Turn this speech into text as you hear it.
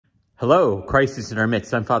Hello, Christ is in our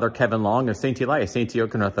midst. I'm Father Kevin Long of St. Elias, St.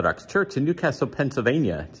 Joachim Orthodox Church in Newcastle,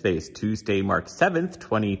 Pennsylvania. Today is Tuesday, March 7th,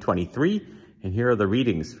 2023, and here are the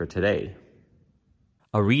readings for today.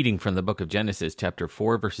 A reading from the book of Genesis, chapter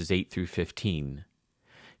 4, verses 8 through 15.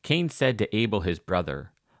 Cain said to Abel his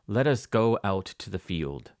brother, "Let us go out to the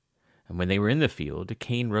field." And when they were in the field,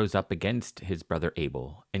 Cain rose up against his brother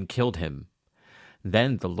Abel and killed him.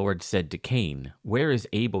 Then the Lord said to Cain, "Where is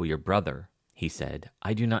Abel your brother?" He said,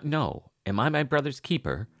 "I do not know. Am I my brother's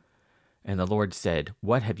keeper?" And the Lord said,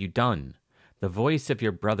 "What have you done? The voice of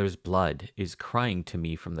your brother's blood is crying to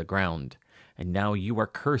me from the ground, and now you are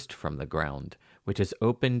cursed from the ground, which has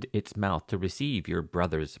opened its mouth to receive your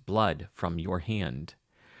brother's blood from your hand.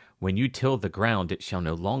 When you till the ground, it shall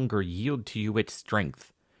no longer yield to you its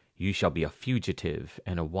strength. You shall be a fugitive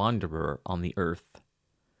and a wanderer on the earth."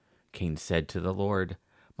 Cain said to the Lord,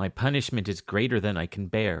 "My punishment is greater than I can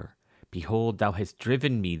bear. Behold, thou hast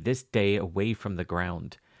driven me this day away from the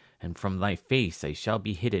ground, and from thy face I shall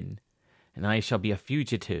be hidden. And I shall be a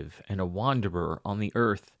fugitive and a wanderer on the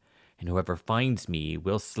earth, and whoever finds me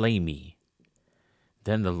will slay me."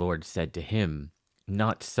 Then the Lord said to him,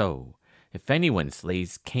 "Not so. If anyone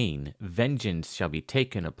slays Cain, vengeance shall be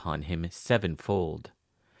taken upon him sevenfold."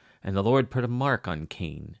 And the Lord put a mark on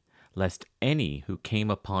Cain, lest any who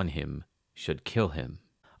came upon him should kill him.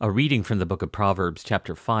 A reading from the book of Proverbs,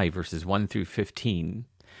 chapter 5, verses 1 through 15.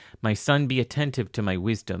 "My son, be attentive to my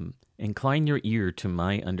wisdom. Incline your ear to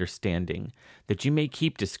my understanding, that you may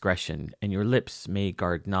keep discretion, and your lips may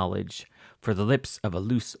guard knowledge. For the lips of a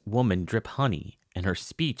loose woman drip honey, and her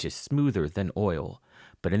speech is smoother than oil.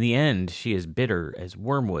 But in the end she is bitter as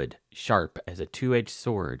wormwood, sharp as a two-edged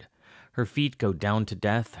sword. Her feet go down to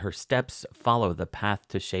death, her steps follow the path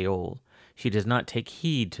to Sheol. She does not take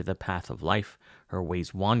heed to the path of life, her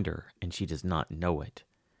ways wander, and she does not know it.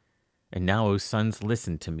 And now, O sons,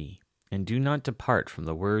 listen to me, and do not depart from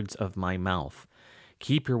the words of my mouth.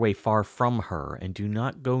 Keep your way far from her, and do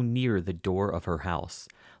not go near the door of her house,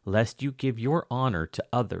 lest you give your honor to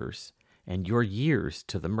others, and your years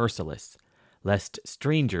to the merciless, lest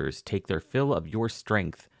strangers take their fill of your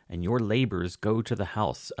strength, and your labors go to the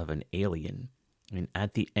house of an alien. And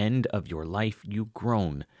at the end of your life you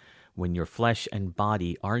groan, when your flesh and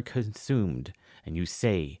body are consumed, and you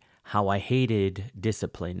say, 'How I hated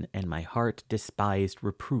discipline, and my heart despised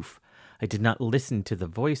reproof. I did not listen to the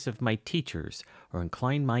voice of my teachers, or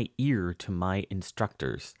incline my ear to my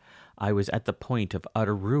instructors. I was at the point of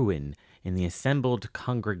utter ruin in the assembled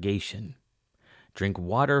congregation.' Drink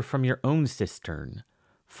water from your own cistern,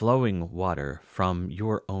 flowing water from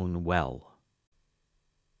your own well."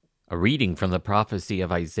 A reading from the prophecy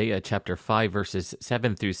of Isaiah chapter 5 verses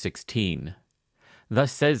 7 through 16.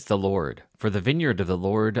 "Thus says the Lord, for the vineyard of the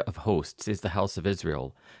Lord of hosts is the house of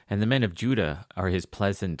Israel, and the men of Judah are his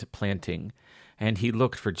pleasant planting. And he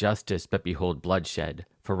looked for justice, but behold bloodshed,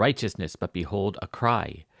 for righteousness, but behold a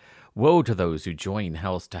cry. Woe to those who join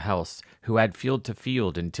house to house, who add field to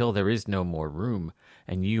field until there is no more room,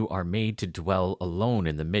 and you are made to dwell alone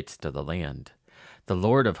in the midst of the land. The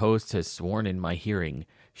Lord of hosts has sworn in my hearing,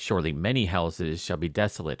 surely many houses shall be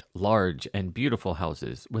desolate, large and beautiful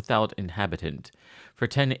houses, without inhabitant. For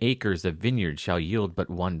 10 acres of vineyard shall yield but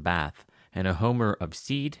one bath, and a homer of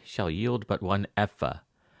seed shall yield but one ephah.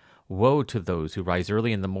 Woe to those who rise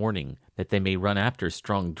early in the morning, that they may run after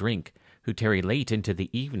strong drink, who tarry late into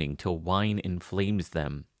the evening till wine inflames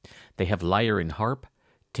them. They have lyre and harp,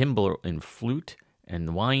 timbrel and flute,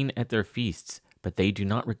 and wine at their feasts, but they do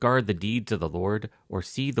not regard the deeds of the Lord, or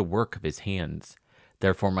see the work of his hands.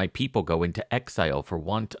 Therefore my people go into exile for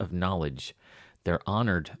want of knowledge. Their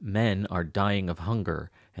honored men are dying of hunger,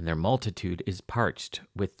 and their multitude is parched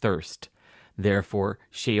with thirst. Therefore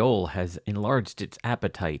Sheol has enlarged its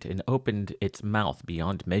appetite and opened its mouth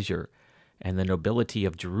beyond measure. And the nobility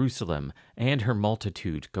of Jerusalem and her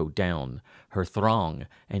multitude go down, her throng,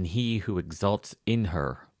 and he who exalts in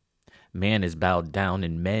her. Man is bowed down,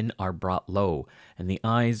 and men are brought low, and the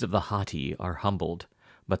eyes of the haughty are humbled.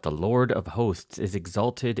 But the Lord of hosts is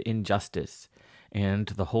exalted in justice, and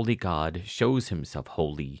the holy God shows himself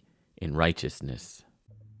holy in righteousness."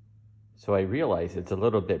 So I realize it's a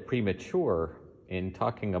little bit premature in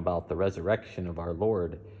talking about the resurrection of our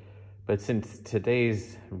Lord, but since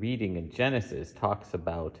today's reading in Genesis talks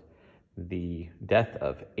about the death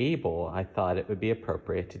of Abel, I thought it would be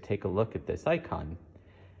appropriate to take a look at this icon.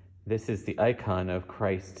 This is the icon of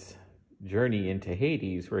Christ's journey into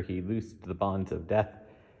Hades, where he loosed the bonds of death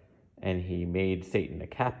and he made Satan a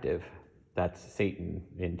captive. That's Satan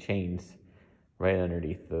in chains right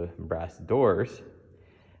underneath the brass doors.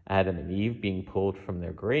 Adam and Eve being pulled from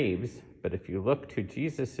their graves. But if you look to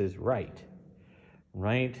Jesus' right,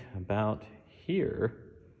 right about here,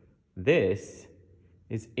 this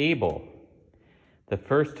is Abel, the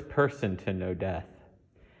first person to know death.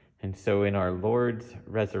 And so in our Lord's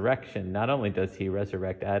resurrection, not only does he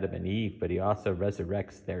resurrect Adam and Eve, but he also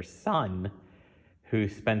resurrects their son, who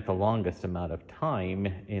spent the longest amount of time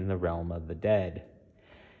in the realm of the dead.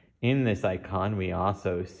 In this icon, we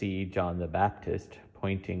also see John the Baptist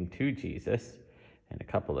pointing to Jesus, and a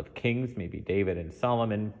couple of kings, maybe David and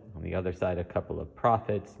Solomon. On the other side, a couple of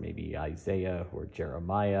prophets, maybe Isaiah or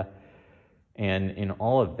Jeremiah. And in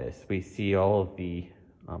all of this, we see all of the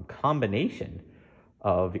combination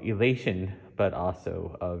of elation, but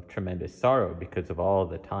also of tremendous sorrow because of all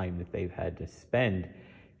the time that they've had to spend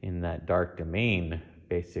in that dark domain,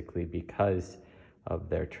 basically because of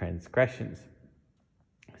their transgressions.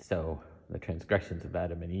 So the transgressions of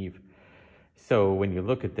Adam and Eve. So when you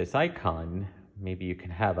look at this icon, maybe you can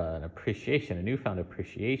have an appreciation, a newfound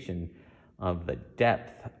appreciation of the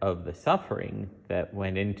depth of the suffering that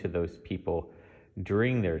went into those people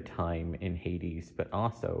during their time in Hades, but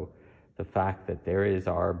also the fact that there is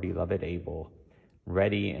our beloved Abel,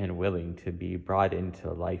 ready and willing to be brought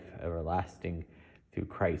into life everlasting through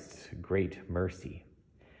Christ's great mercy.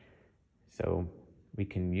 So we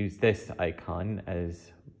can use this icon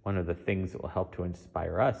as one of the things that will help to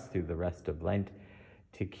inspire us through the rest of Lent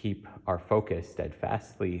to keep our focus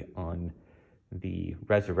steadfastly on the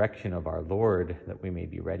resurrection of our Lord, that we may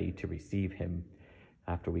be ready to receive him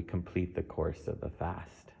after we complete the course of the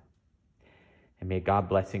fast. And may God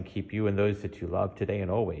bless and keep you and those that you love today and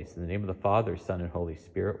always. In the name of the Father, Son, and Holy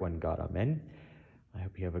Spirit, one God, amen. I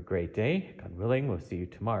hope you have a great day. God willing, we'll see you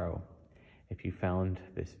tomorrow. If you found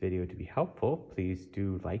this video to be helpful, please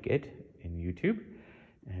do like it in YouTube,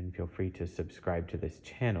 and feel free to subscribe to this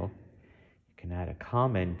channel. You can add a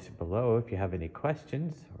comment below if you have any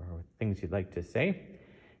questions or things you'd like to say,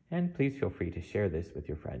 and please feel free to share this with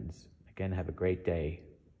your friends. Again, have a great day.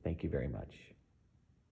 Thank you very much.